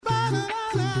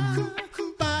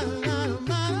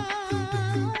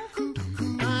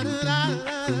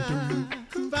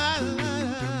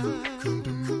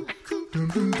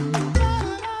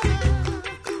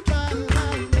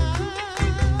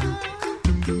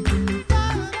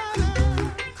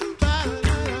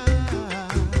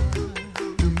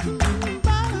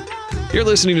You're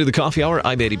listening to The Coffee Hour.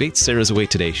 I'm Eddie Bates. Sarah's away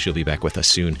today. She'll be back with us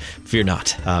soon. Fear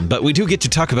not. But we do get to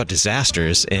talk about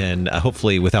disasters, and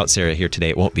hopefully without Sarah here today,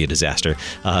 it won't be a disaster.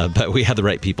 But we have the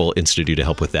right people in studio to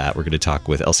help with that. We're going to talk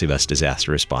with LCMS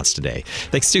Disaster Response today.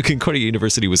 Thanks to Concordia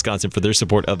University, Wisconsin for their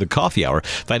support of The Coffee Hour.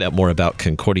 Find out more about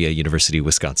Concordia University,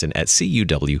 Wisconsin at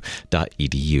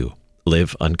cuw.edu.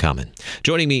 Live Uncommon.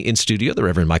 Joining me in studio, the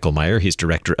Reverend Michael Meyer. He's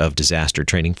Director of Disaster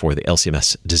Training for the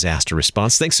LCMS Disaster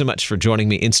Response. Thanks so much for joining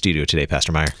me in studio today,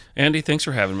 Pastor Meyer. Andy, thanks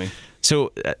for having me.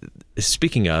 So,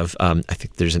 speaking of, I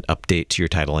think there's an update to your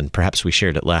title, and perhaps we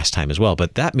shared it last time as well,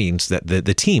 but that means that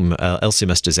the team,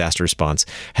 LCMS Disaster Response,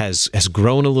 has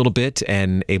grown a little bit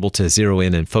and able to zero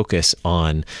in and focus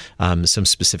on some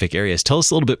specific areas. Tell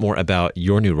us a little bit more about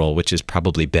your new role, which has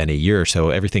probably been a year or so.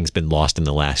 Everything's been lost in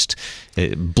the last,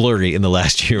 blurry in the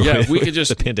last year with we could just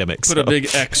the pandemic. Put a big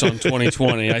X on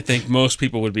 2020. I think most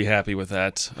people would be happy with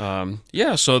that.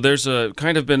 So there's a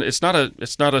kind of been, it's not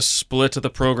a split of the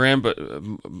program, but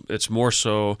it's more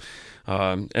so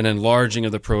an enlarging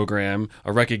of the program,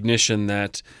 a recognition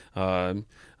that the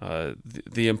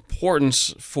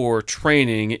importance for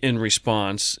training in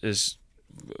response is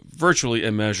virtually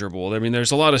immeasurable. I mean,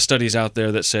 there's a lot of studies out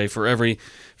there that say for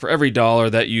every dollar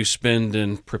that you spend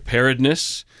in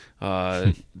preparedness,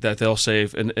 that they'll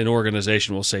save, an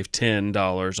organization will save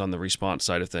 $10 on the response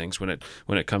side of things when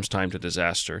it comes time to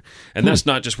disaster. And that's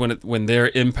not just when they're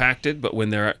impacted, but when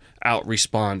they're out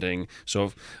responding.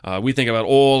 So we think about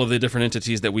all of the different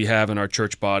entities that we have in our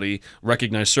church body,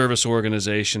 recognized service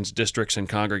organizations, districts, and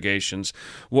congregations.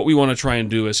 What we want to try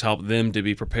and do is help them to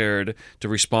be prepared to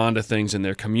respond to things in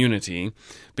their community,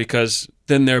 because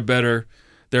then they're better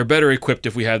equipped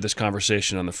if we have this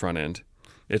conversation on the front end.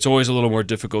 It's always a little more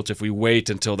difficult if we wait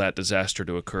until that disaster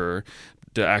to occur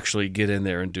to actually get in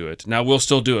there and do it. Now, we'll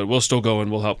still do it. We'll still go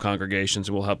and we'll help congregations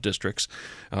and we'll help districts.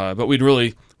 But we'd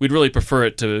really prefer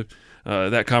it to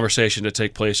that conversation to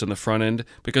take place on the front end,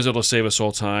 because it'll save us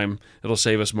all time, it'll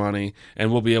save us money,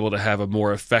 and we'll be able to have a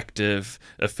more effective,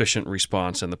 efficient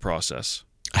response in the process.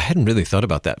 I hadn't really thought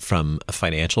about that from a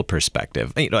financial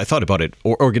perspective. I thought about it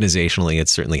organizationally.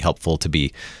 It's certainly helpful to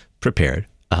be prepared.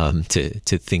 To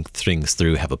think things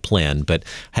through, have a plan, but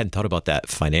I hadn't thought about that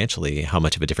financially, how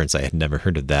much of a difference. I had never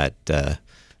heard of that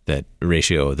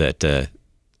ratio, that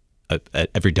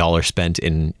every dollar spent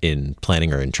in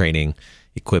planning or in training,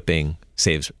 equipping,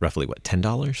 saves roughly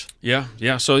 $10?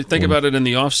 Yeah. So think about it in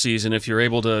the off season. If you're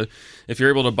able to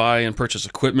buy and purchase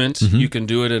equipment, you can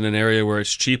do it in an area where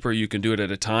it's cheaper. You can do it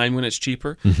at a time when it's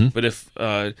cheaper. But if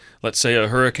let's say a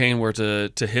hurricane were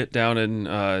to hit down in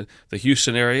the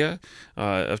Houston area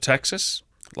of Texas,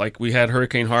 like we had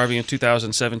Hurricane Harvey in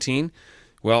 2017,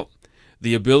 well,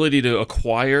 the ability to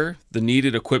acquire the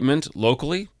needed equipment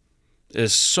locally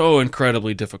is so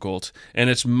incredibly difficult, and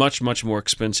it's much, much more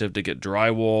expensive to get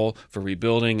drywall for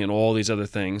rebuilding and all these other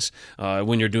things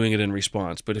when you're doing it in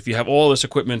response. But if you have all this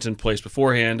equipment in place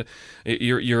beforehand,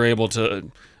 you're able to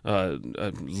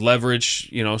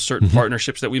leverage certain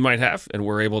partnerships that we might have, and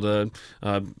we're able to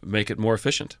make it more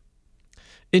efficient.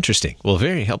 Interesting. Well,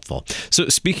 very helpful. So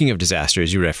speaking of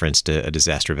disasters, you referenced a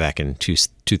disaster back in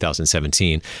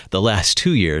 2017. The last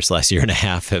year and a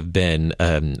half, have been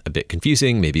a bit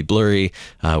confusing, maybe blurry,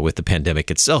 with the pandemic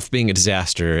itself being a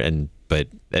disaster, but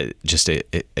just a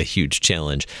huge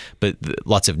challenge. But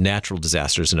lots of natural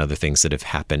disasters and other things that have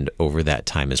happened over that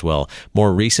time as well.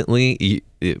 More recently,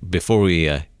 before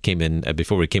we came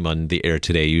on the air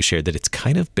today, you shared that it's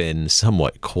kind of been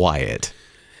somewhat quiet.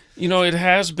 It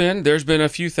has been. There's been a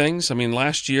few things. I mean,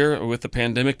 last year with the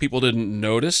pandemic, people didn't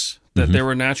notice that there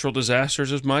were natural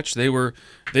disasters as much. They were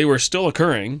still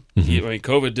occurring. I mean,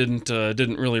 COVID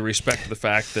didn't really respect the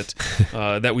fact that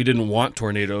that we didn't want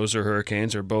tornadoes or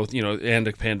hurricanes or both, and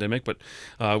a pandemic, but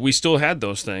we still had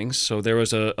those things. So there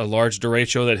was a large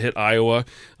derecho that hit Iowa,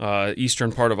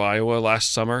 eastern part of Iowa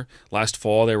last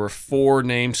fall. There were 4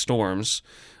 named storms,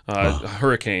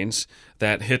 hurricanes,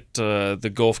 that hit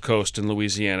the Gulf Coast in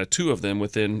Louisiana, 2 of them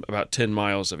within about 10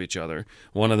 miles of each other,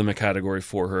 one of them a Category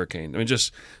 4 hurricane. I mean,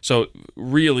 just so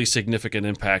really significant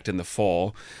impact in the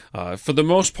fall. For the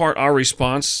most part, our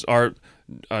response, our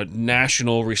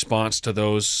national response to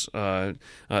those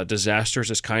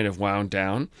disasters is kind of wound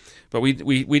down. But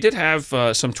we did have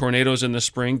some tornadoes in the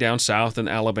spring down south in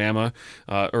Alabama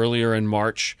earlier in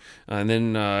March. And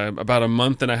then about a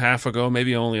month and a half ago,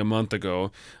 maybe only a month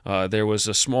ago, there was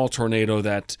a small tornado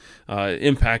that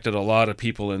impacted a lot of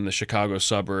people in the Chicago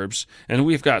suburbs. And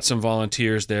we've got some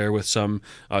volunteers there with some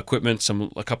equipment,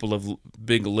 a couple of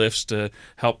big lifts to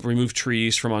help remove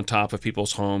trees from on top of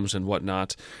people's homes and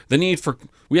whatnot.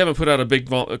 We haven't put out a big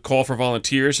call for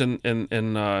volunteers in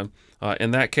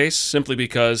that case, simply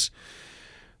because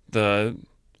the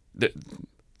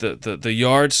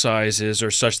yard sizes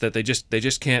are such that they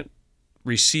just can't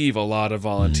receive a lot of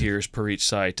volunteers per each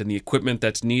site, and the equipment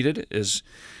that's needed is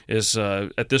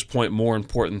at this point more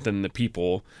important than the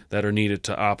people that are needed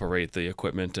to operate the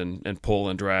equipment and pull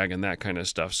and drag and that kind of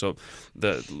stuff. So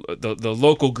the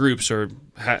local groups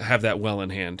have that well in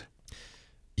hand.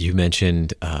 You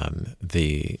mentioned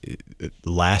the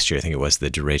last year, I think it was, the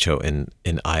derecho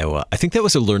in Iowa. I think that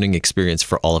was a learning experience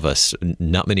for all of us.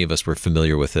 Not many of us were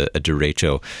familiar with a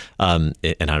derecho, and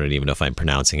I don't even know if I'm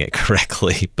pronouncing it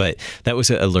correctly, but that was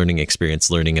a learning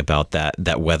experience, learning about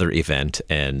that weather event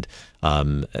and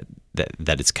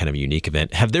that it's kind of a unique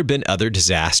event. Have there been other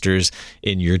disasters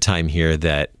in your time here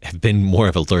that have been more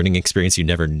of a learning experience? You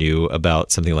never knew about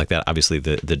something like that. Obviously,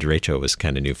 the derecho was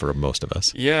kind of new for most of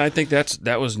us. Yeah, I think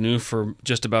that was new for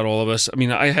just about all of us. I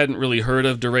mean, I hadn't really heard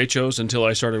of derechos until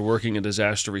I started working in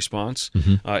disaster response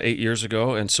 8 years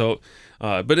ago, and so.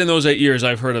 But in those 8 years,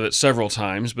 I've heard of it several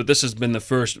times. But this has been the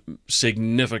first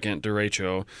significant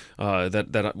derecho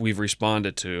that we've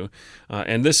responded to,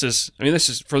 and this is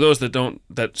for those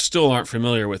that still aren't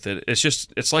familiar with it.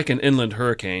 It's like an inland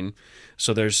hurricane.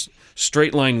 So there's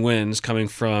straight line winds coming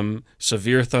from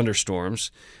severe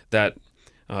thunderstorms that,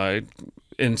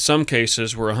 in some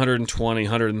cases, were 120,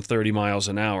 130 miles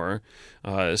an hour,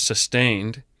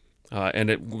 sustained, and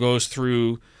it goes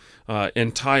through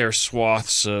entire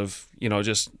swaths of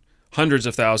just hundreds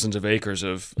of thousands of acres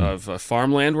of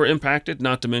farmland were impacted,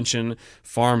 not to mention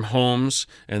farm homes,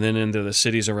 and then into the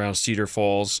cities around Cedar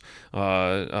Falls,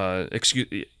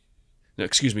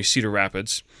 Cedar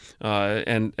Rapids,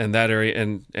 and that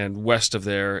area, and west of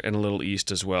there, and a little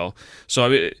east as well.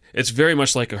 So it's very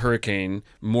much like a hurricane,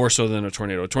 more so than a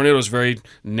tornado. A tornado is very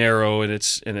narrow in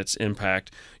its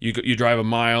impact. You drive a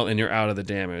mile and you're out of the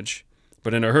damage.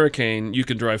 But in a hurricane, you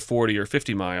can drive 40 or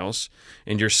 50 miles,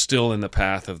 and you're still in the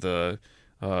path of the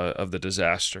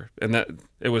disaster. And that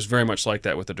it was very much like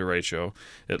that with the derecho.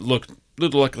 It looked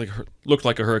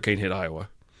like a hurricane hit Iowa.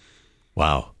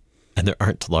 Wow. And there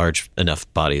aren't large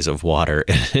enough bodies of water.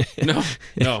 No.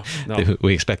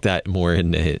 We expect that more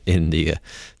in the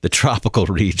tropical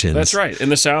regions. That's right. In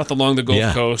the south, along the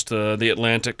Gulf Coast, the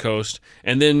Atlantic coast,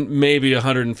 and then maybe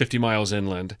 150 miles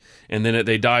inland. And then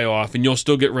they die off, and you'll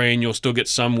still get rain, you'll still get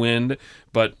some wind,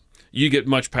 but you get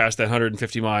much past that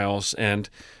 150 miles, and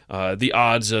the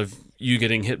odds of you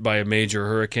getting hit by a major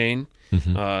hurricane,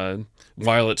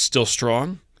 while it's still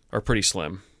strong, are pretty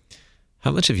slim. How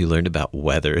much have you learned about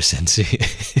weather since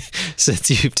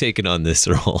you've taken on this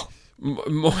role?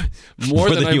 More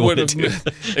than I would have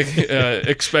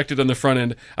expected on the front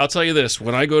end. I'll tell you this: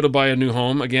 when I go to buy a new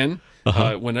home again,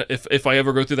 if I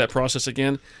ever go through that process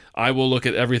again, I will look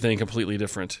at everything completely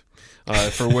different.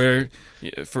 For where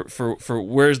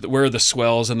are the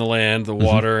swells in the land, the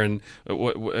water, and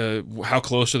how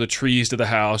close are the trees to the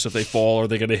house? If they fall, are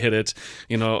they going to hit it?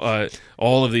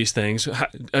 All of these things.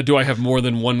 Do I have more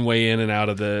than one way in and out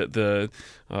of the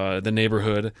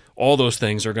neighborhood? All those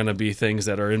things are going to be things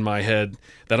that are in my head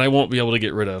that I won't be able to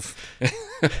get rid of,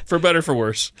 for better, for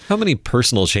worse. How many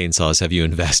personal chainsaws have you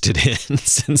invested in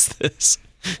since this?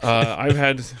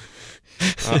 I'm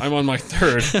on my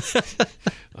third.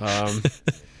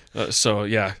 So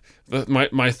yeah,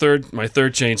 my third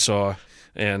chainsaw,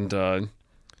 and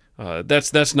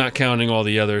that's not counting all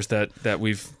the others that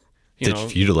we've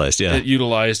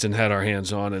utilized and had our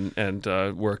hands on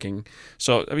and working.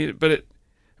 So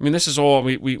this is all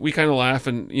we kind of laugh,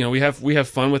 and we have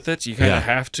fun with it. You kind of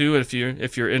have to if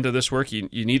you're into this work. You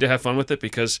need to have fun with it,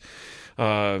 because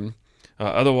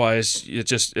otherwise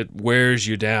it wears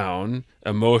you down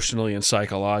emotionally and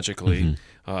psychologically.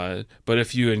 But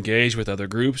if you engage with other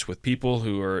groups, with people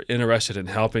who are interested in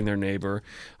helping their neighbor,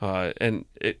 and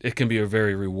it can be a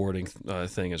very rewarding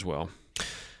thing as well.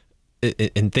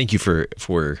 And thank you for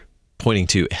pointing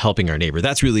to helping our neighbor.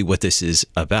 That's really what this is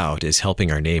about, is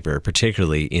helping our neighbor,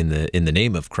 particularly in the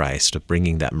name of Christ, of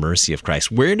bringing that mercy of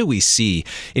Christ. Where do we see,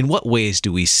 in what ways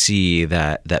do we see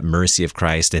that mercy of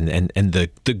Christ and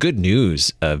the good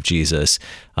news of Jesus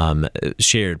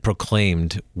shared,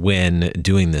 proclaimed when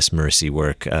doing this mercy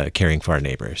work, caring for our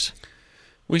neighbors?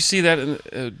 We see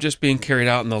that just being carried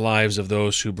out in the lives of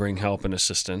those who bring help and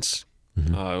assistance.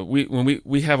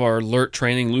 We have our alert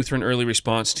training, Lutheran early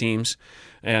response teams,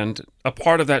 and a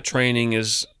part of that training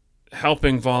is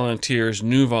helping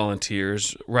new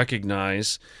volunteers,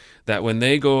 recognize that when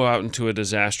they go out into a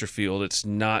disaster field, it's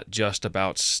not just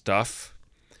about stuff,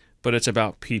 but it's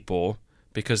about people,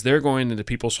 because they're going into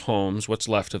people's homes, what's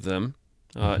left of them,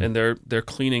 and they're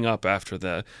cleaning up after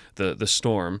the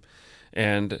storm.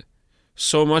 And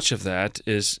so much of that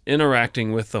is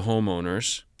interacting with the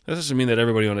homeowners. That doesn't mean that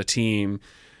everybody on a team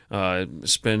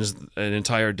spends an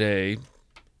entire day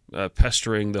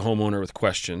pestering the homeowner with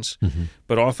questions,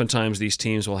 but oftentimes these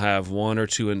teams will have one or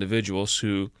two individuals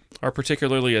who are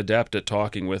particularly adept at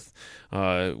talking with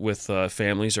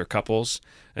families or couples.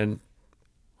 And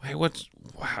hey,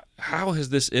 how has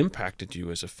this impacted you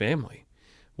as a family?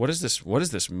 What does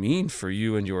this mean for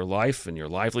you and your life and your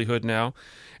livelihood now?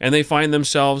 And they find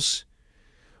themselves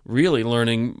really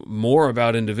learning more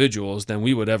about individuals than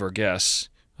we would ever guess,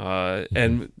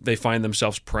 and they find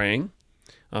themselves praying.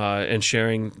 And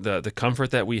sharing the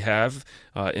comfort that we have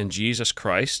in Jesus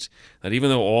Christ, that even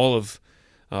though all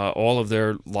of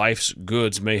their life's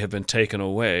goods may have been taken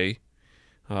away,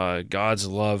 God's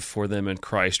love for them in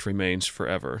Christ remains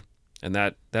forever. And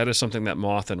that is something that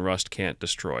moth and rust can't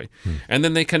destroy. And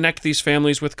then they connect these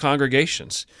families with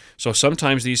congregations. So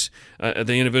sometimes the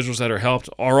individuals that are helped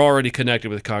are already connected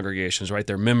with congregations, right?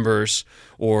 They're members,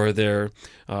 or they're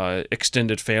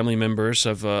extended family members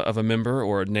of a member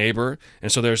or a neighbor.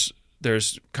 And so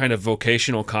there's kind of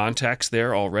vocational contacts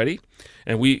there already.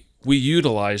 And we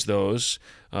utilize those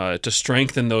to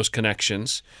strengthen those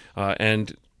connections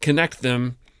and connect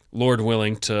them, Lord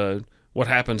willing, to what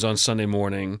happens on Sunday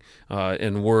morning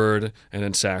in word and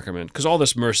in sacrament. Because all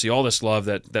this mercy, all this love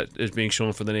that is being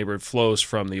shown for the neighbor flows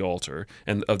from the altar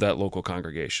and of that local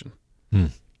congregation.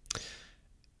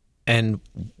 And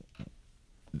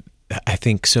I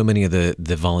think so many of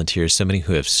the volunteers, so many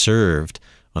who have served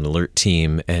on alert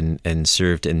team and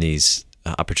served in these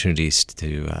opportunities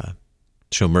to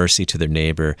show mercy to their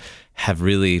neighbor, have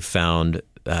really found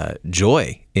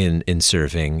joy in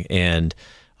serving. And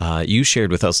you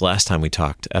shared with us last time we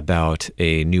talked about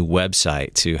a new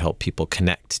website to help people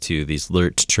connect to these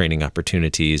alert training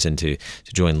opportunities and to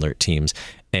join alert teams.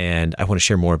 And I want to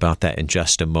share more about that in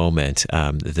just a moment.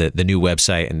 The new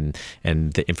website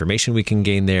and the information we can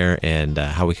gain there, and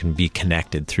how we can be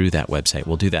connected through that website.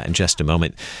 We'll do that in just a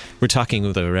moment. We're talking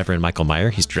with the Reverend Michael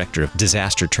Meyer. He's Director of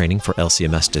Disaster Training for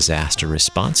LCMS Disaster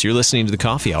Response. You're listening to The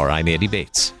Coffee Hour. I'm Andy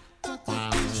Bates.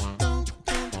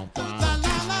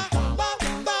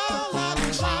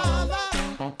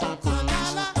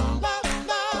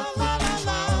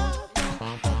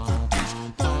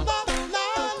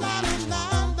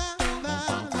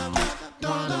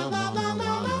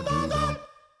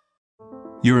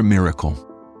 You're a miracle.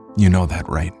 You know that,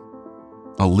 right?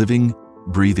 A living,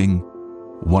 breathing,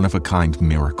 one-of-a-kind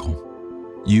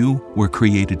miracle. You were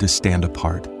created to stand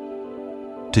apart,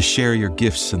 to share your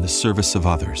gifts in the service of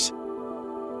others,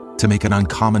 to make an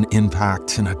uncommon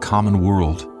impact in a common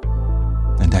world.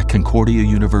 And at Concordia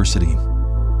University,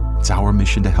 it's our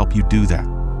mission to help you do that,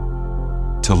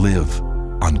 to live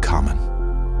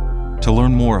uncommon. To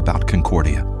learn more about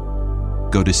Concordia,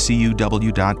 go to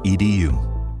cuw.edu.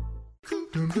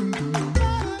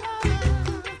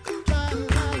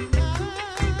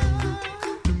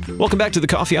 Welcome back to the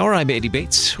Coffee Hour. I'm Andy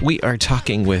Bates. We are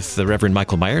talking with the Reverend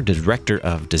Michael Meyer, Director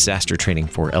of Disaster Training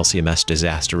for LCMS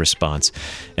Disaster Response.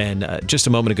 And just a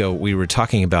moment ago, we were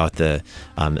talking about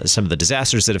some of the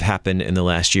disasters that have happened in the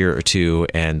last year or two,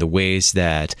 and the ways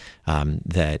that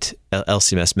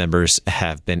LCMS members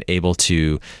have been able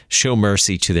to show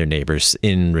mercy to their neighbors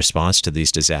in response to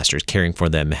these disasters, caring for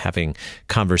them, having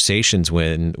conversations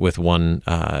with one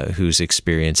who's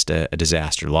experienced a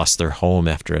disaster, lost their home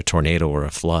after a tornado or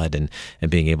a flood, and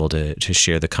being able to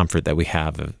share the comfort that we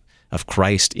have of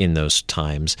Christ in those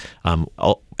times,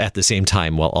 at the same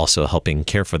time while also helping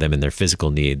care for them in their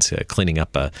physical needs, cleaning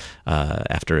up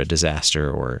after a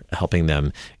disaster, or helping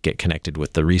them get connected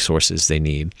with the resources they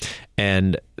need.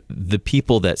 And the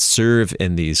people that serve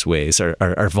in these ways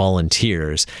are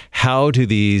volunteers. How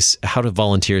do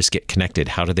volunteers get connected?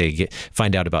 How do they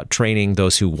find out about training?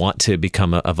 Those who want to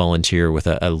become a volunteer with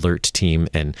an alert team,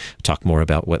 and talk more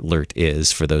about what alert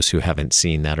is for those who haven't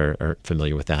seen that or aren't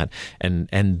familiar with that, and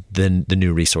then the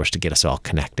new resource to get us all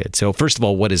connected. So first of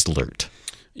all, what is alert?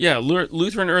 Yeah,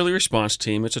 Lutheran Early Response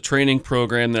Team. It's a training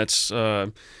program that's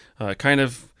kind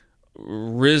of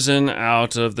risen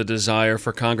out of the desire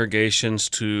for congregations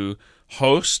to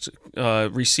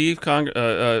receive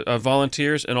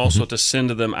volunteers, and also to send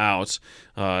them out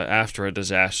after a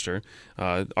disaster.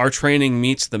 Our training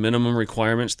meets the minimum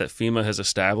requirements that FEMA has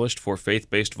established for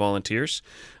faith-based volunteers.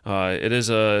 It is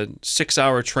a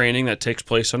 6-hour training that takes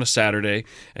place on a Saturday,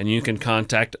 and you can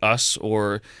contact us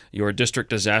or your district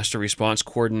disaster response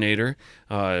coordinator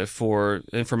for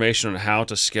information on how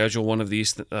to schedule one of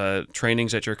these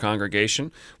trainings at your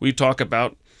congregation. We talk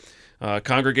about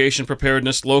congregation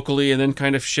preparedness locally, and then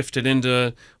kind of shifted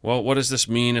into, well, what does this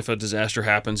mean if a disaster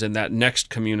happens in that next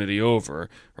community over,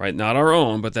 right? Not our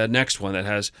own, but that next one that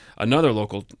has another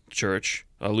local church,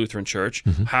 a Lutheran church.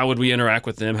 How would we interact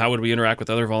with them? How would we interact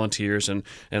with other volunteers and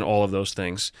all of those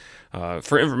things?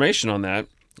 For information on that,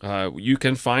 you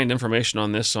can find information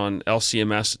on this on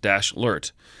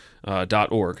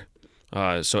LCMS-alert.org.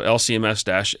 So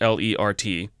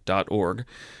LCMS-lert.org.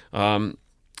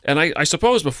 And I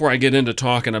suppose before I get into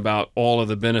talking about all of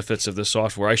the benefits of this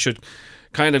software, I should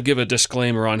kind of give a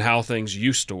disclaimer on how things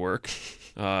used to work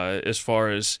as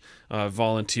far as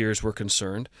volunteers were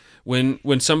concerned.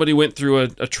 When somebody went through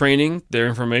a training, their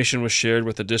information was shared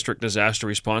with the district disaster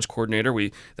response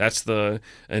coordinator. That's an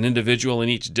individual in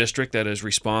each district that is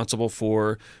responsible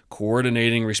for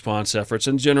coordinating response efforts,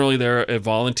 and generally they're a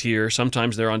volunteer.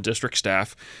 Sometimes they're on district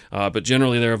staff, but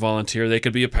generally they're a volunteer. They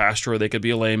could be a pastor, or they could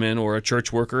be a layman, or a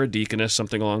church worker, a deaconess,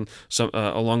 something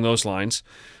along those lines.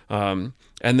 And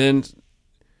then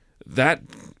that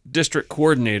district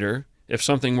coordinator, if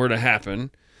something were to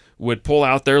happen, would pull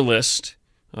out their list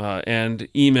and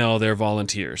email their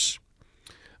volunteers.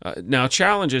 Now,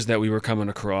 challenges that we were coming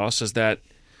across is that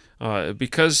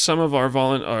because some of our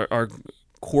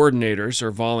coordinators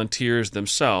or volunteers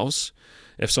themselves,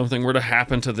 if something were to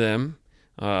happen to them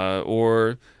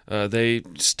or they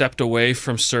stepped away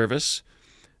from service,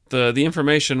 the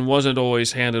information wasn't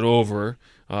always handed over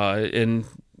in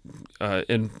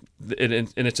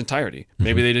its entirety.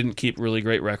 Maybe they didn't keep really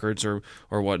great records or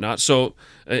whatnot. So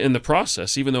in the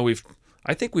process, even though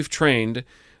I think we've trained,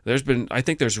 I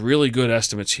think there's really good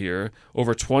estimates here,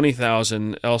 over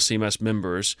 20,000 LCMS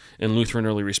members in Lutheran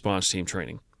Early Response Team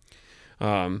training.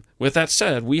 With that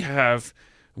said, we have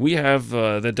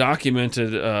the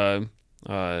documented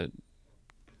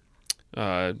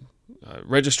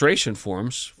registration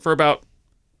forms for about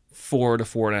 4,000 to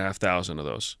 4,500 of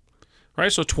those. Right,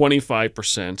 so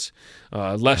 25%,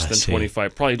 less than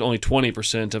 25, probably only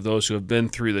 20% of those who have been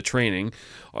through the training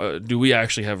do we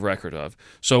actually have record of.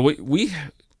 So we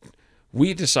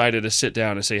decided to sit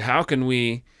down and say, how can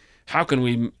we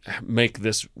make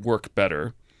this work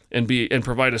better and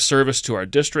provide a service to our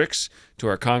districts, to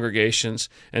our congregations,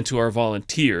 and to our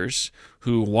volunteers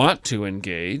who want to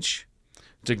engage,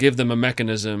 to give them a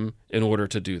mechanism in order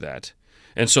to do that.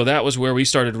 And so that was where we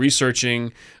started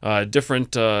researching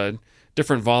different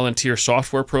volunteer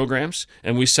software programs,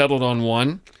 and we settled on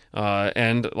one.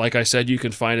 And like I said, you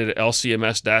can find it at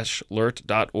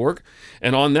lcms-alert.org.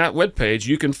 And on that webpage,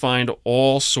 you can find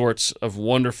all sorts of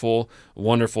wonderful,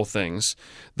 wonderful things.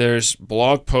 There's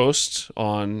blog posts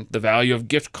on the value of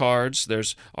gift cards.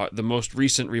 There's the most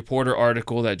recent Reporter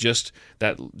article that just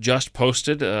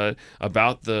posted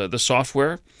about the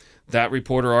software. That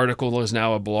Reporter article is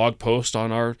now a blog post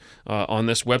on our on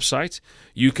this website.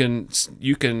 You can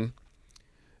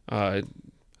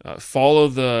follow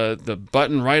the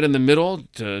button right in the middle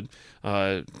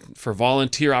for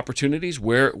volunteer opportunities.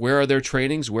 Where are their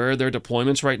trainings? Where are their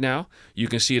deployments right now? You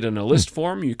can see it in a list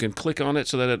form. You can click on it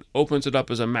so that it opens it up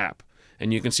as a map,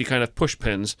 and you can see kind of push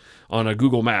pins on a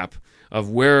Google map of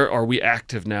where are we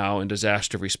active now in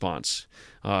disaster response.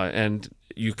 And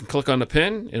you can click on the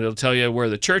pin, and it'll tell you where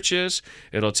the church is.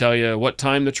 It'll tell you what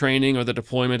time the training or the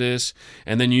deployment is,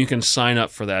 and then you can sign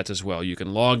up for that as well. You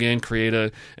can log in, create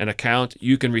an account.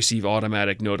 You can receive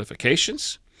automatic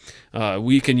notifications.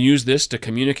 We can use this to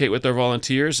communicate with our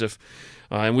volunteers.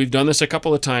 And we've done this a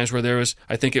couple of times where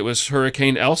I think it was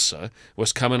Hurricane Elsa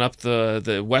was coming up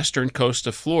the western coast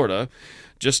of Florida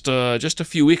just a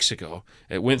few weeks ago.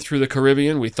 It went through the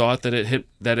Caribbean. We thought that it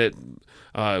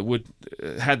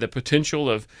had the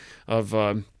potential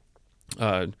of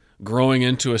growing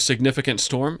into a significant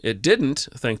storm. It didn't,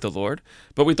 thank the Lord,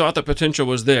 but we thought the potential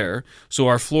was there. So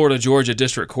our Florida, Georgia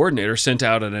district coordinator sent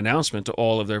out an announcement to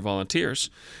all of their volunteers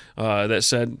that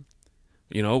said,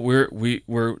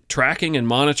 we're tracking and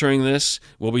monitoring this.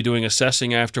 We'll be doing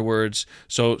assessing afterwards.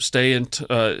 So stay in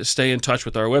touch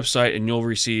with our website, and you'll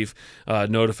receive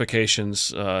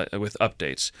notifications with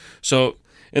updates. So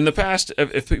in the past,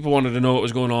 if people wanted to know what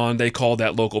was going on, they called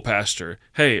that local pastor.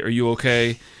 Hey, are you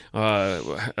okay?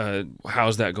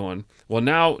 How's that going? Well,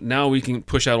 now we can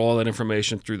push out all that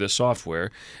information through this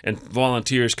software, and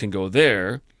volunteers can go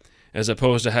there as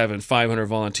opposed to having 500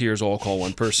 volunteers all call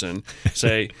one person,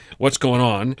 say, what's going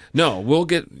on? No,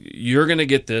 you're going to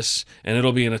get this, and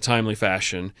it'll be in a timely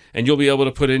fashion, and you'll be able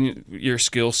to put in your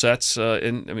skill sets.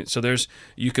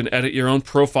 You can edit your own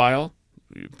profile.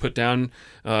 You put down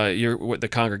the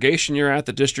congregation you're at,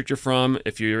 the district you're from.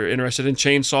 If you're interested in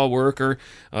chainsaw work or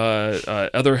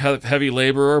other heavy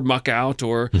labor or muck out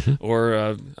or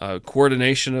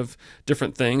coordination of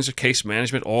different things, or case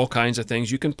management, all kinds of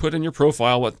things, you can put in your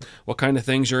profile what kind of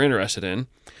things you're interested in,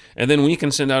 and then we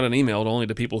can send out an email only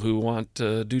to people who want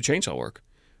to do chainsaw work.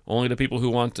 Only to people who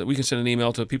want to. We can send an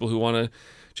email to people who want to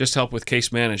just help with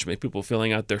case management, people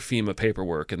filling out their FEMA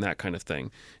paperwork and that kind of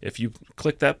thing. If you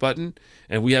click that button,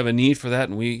 and we have a need for that,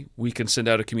 and we can send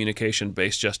out a communication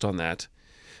based just on that.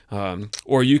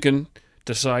 Or you can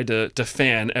decide to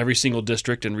fan every single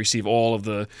district and receive all of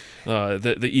the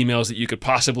emails that you could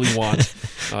possibly want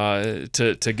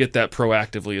to get that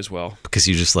proactively as well. Because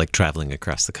you just like traveling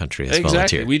across the country as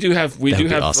exactly. volunteer. We do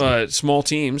have awesome. Small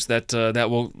teams that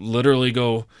will literally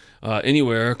go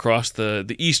anywhere across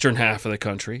the eastern half of the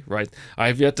country. Right.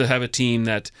 I've yet to have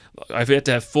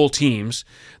full teams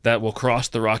that will cross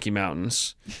the Rocky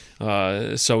Mountains.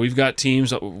 So we've got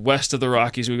teams west of the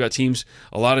Rockies. We've got a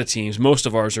lot of teams. Most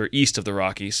of ours are east of the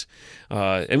Rockies.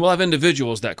 And we'll have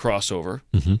individuals that cross over.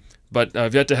 Mm-hmm. But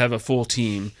I've yet to have a full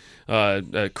team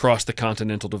cross the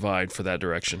continental divide for that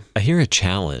direction. I hear a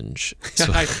challenge.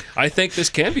 So. I think this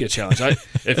can be a challenge.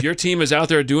 If your team is out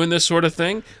there doing this sort of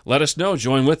thing, let us know.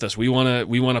 Join with us. We want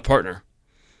to partner.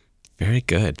 Very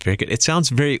good. Very good. It sounds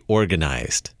very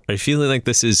organized. Are you feeling like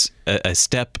this is a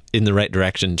step in the right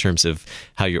direction in terms of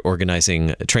how you're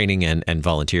organizing training and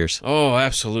volunteers? Oh,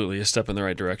 absolutely. A step in the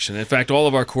right direction. In fact, all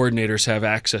of our coordinators have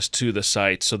access to the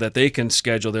site so that they can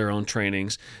schedule their own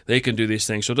trainings. They can do these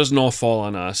things. So it doesn't all fall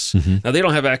on us. Mm-hmm. Now, they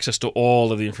don't have access to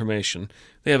all of the information.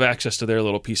 They have access to their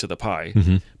little piece of the pie.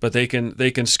 Mm-hmm. But they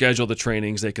can schedule the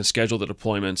trainings, they can schedule the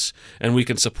deployments, and we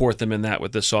can support them in that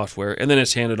with the software. And then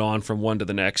it's handed on from one to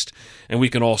the next, and we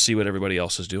can all see what everybody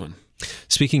else is doing.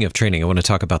 Speaking of training, I want to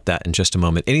talk about that in just a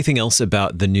moment. Anything else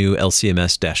about the new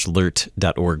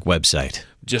LCMS-LERT.org website?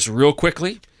 Just real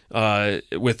quickly,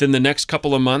 within the next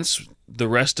couple of months, the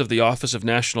rest of the Office of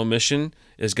National Mission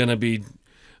is going to be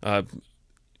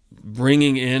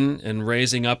bringing in and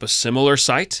raising up a similar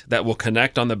site that will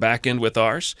connect on the back end with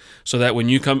ours, so that when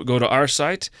you go to our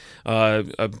site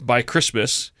by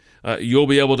Christmas, you'll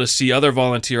be able to see other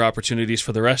volunteer opportunities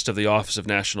for the rest of the Office of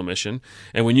National Mission.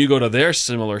 And when you go to their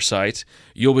similar site,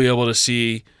 you'll be able to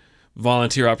see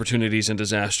volunteer opportunities in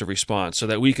disaster response, so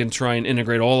that we can try and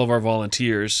integrate all of our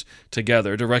volunteers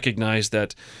together to recognize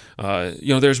that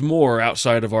there's more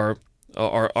outside of our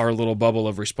little bubble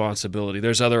of responsibility.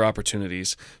 There's other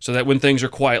opportunities, so that when things are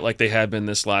quiet like they have been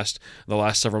the last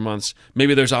several months,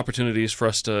 maybe there's opportunities for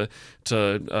us to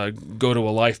go to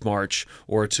a life march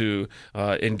or to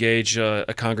engage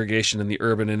a congregation in the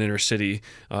urban and inner city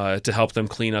to help them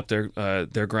clean up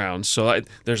their grounds. So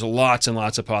there's lots and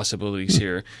lots of possibilities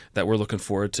here that we're looking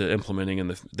forward to implementing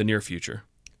in the near future.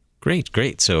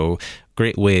 Great. So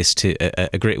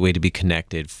a great way to be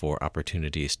connected for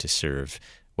opportunities to serve,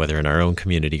 whether in our own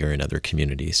community or in other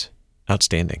communities.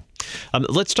 Outstanding.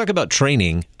 Let's talk about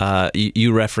training.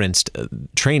 You referenced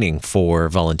training for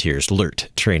volunteers, LERT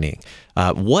training.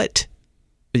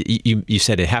 You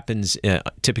said it happens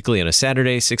typically on a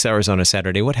Saturday, 6 hours on a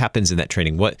Saturday. What happens in that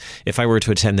training? What if I were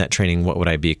to attend that training? What would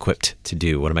I be equipped to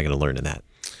do? What am I going to learn in that?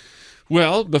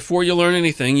 Well, before you learn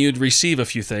anything, you'd receive a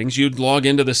few things. You'd log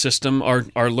into the system, our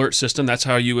alert system. That's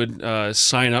how you would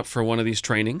sign up for one of these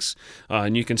trainings,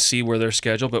 and you can see where they're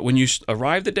scheduled. But when you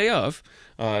arrive the day of,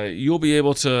 you'll be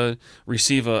able to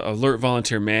receive a alert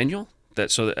volunteer manual.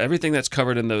 So that everything that's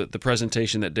covered in the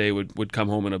presentation that day would come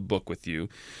home in a book with you.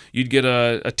 You'd get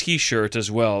a T-shirt as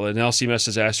well, an LCMS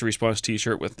disaster response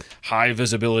T-shirt with high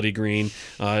visibility green,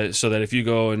 so that if you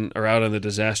go and are out on the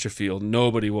disaster field,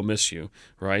 nobody will miss you,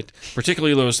 right?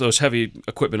 Particularly those heavy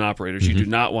equipment operators. Mm-hmm. You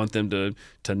do not want them to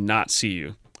not see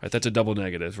you. Right, that's a double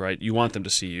negative, right? You want them to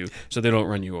see you so they don't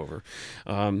run you over.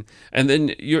 And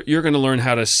then you're going to learn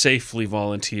how to safely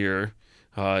volunteer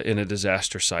in a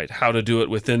disaster site, how to do it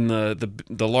within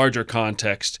the larger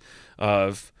context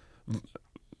of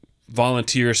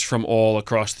volunteers from all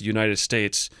across the United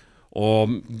States, all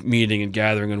meeting and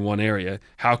gathering in one area.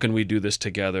 How can we do this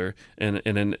together in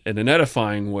an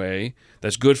edifying way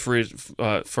that's good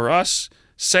for us,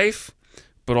 safe,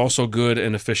 but also good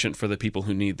and efficient for the people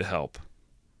who need the help?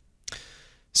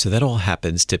 So that all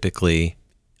happens typically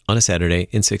on a Saturday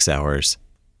in 6 hours.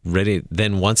 Ready.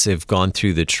 Then once they've gone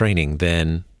through the training,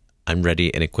 then I'm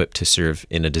ready and equipped to serve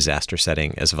in a disaster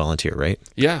setting as a volunteer, right?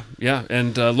 Yeah.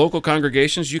 And local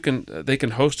congregations, they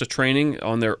can host a training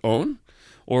on their own,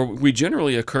 or we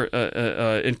generally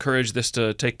encourage this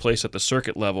to take place at the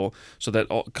circuit level so that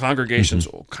all congregations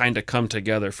will kind of come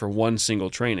together for one single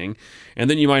training. And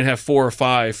then you might have 4 or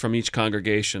 5 from each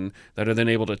congregation that are then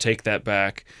able to take that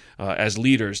back as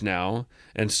leaders now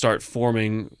and start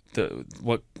forming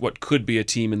what could be a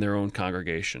team in their own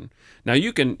congregation. Now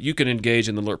you can engage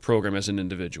in the alert program as an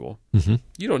individual.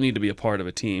 You don't need to be a part of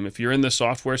a team. If you're in the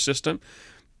software system,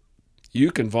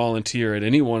 you can volunteer at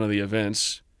any one of the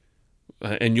events,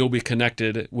 and you'll be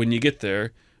connected when you get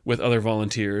there with other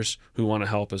volunteers who want to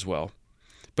help as well.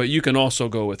 But you can also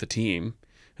go with a team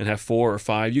and have 4 or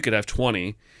 5. You could have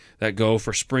 20 that go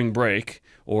for spring break,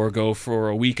 or go for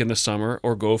a week in the summer,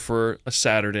 or go for a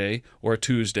Saturday or a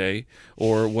Tuesday,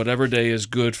 or whatever day is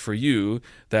good for you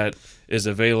that is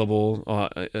available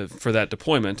for that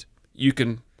deployment. You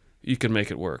can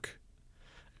make it work.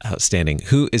 Outstanding.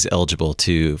 Who is eligible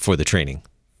for the training,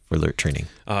 for alert training?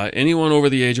 Anyone over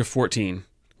the age of 14.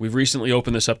 We've recently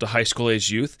opened this up to high school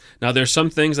age youth. Now, there's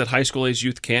some things that high school age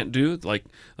youth can't do, like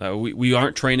we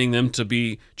aren't training them to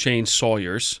be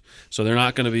chainsawyers, so they're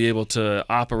not going to be able to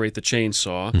operate the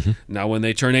chainsaw. Now, when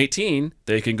they turn 18,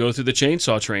 they can go through the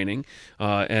chainsaw training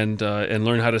and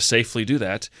learn how to safely do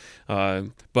that.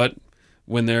 But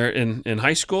when they're in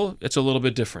high school, it's a little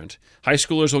bit different. High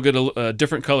schoolers will get a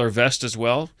different color vest as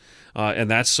well,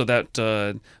 and that's so that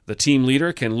the team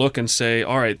leader can look and say,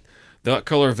 all right, that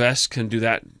color vest can do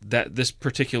this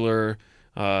particular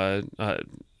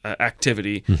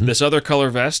activity. This other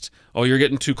color vest, you're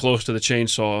getting too close to the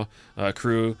chainsaw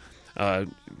crew.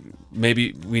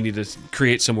 Maybe we need to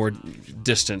create some more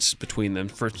distance between them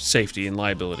for safety and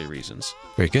liability reasons.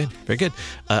 Very good. Very good.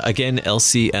 Again,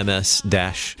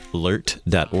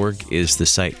 LCMS-alert.org is the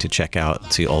site to check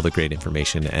out, see all the great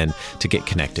information, and to get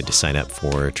connected to sign up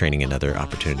for training and other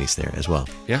opportunities there as well.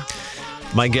 Yeah.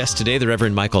 My guest today, the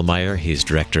Reverend Michael Meyer. He's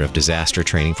Director of Disaster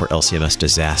Training for LCMS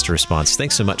Disaster Response.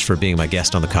 Thanks so much for being my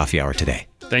guest on the Coffee Hour today.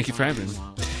 Thank you for having me.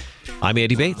 I'm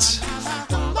Andy Bates.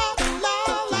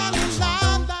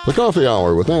 The Coffee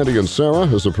Hour with Andy and Sarah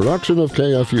is a production of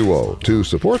KFUO. To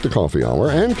support the Coffee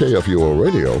Hour and KFUO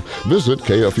Radio, visit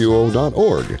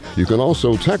KFUO.org. You can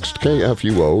also text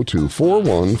KFUO to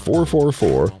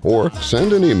 41444 or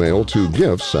send an email to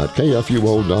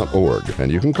gifts@KFUO.org.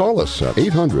 And you can call us at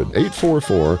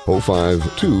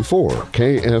 800-844-0524.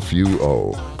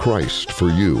 KFUO. Christ for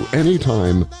you,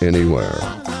 anytime, anywhere.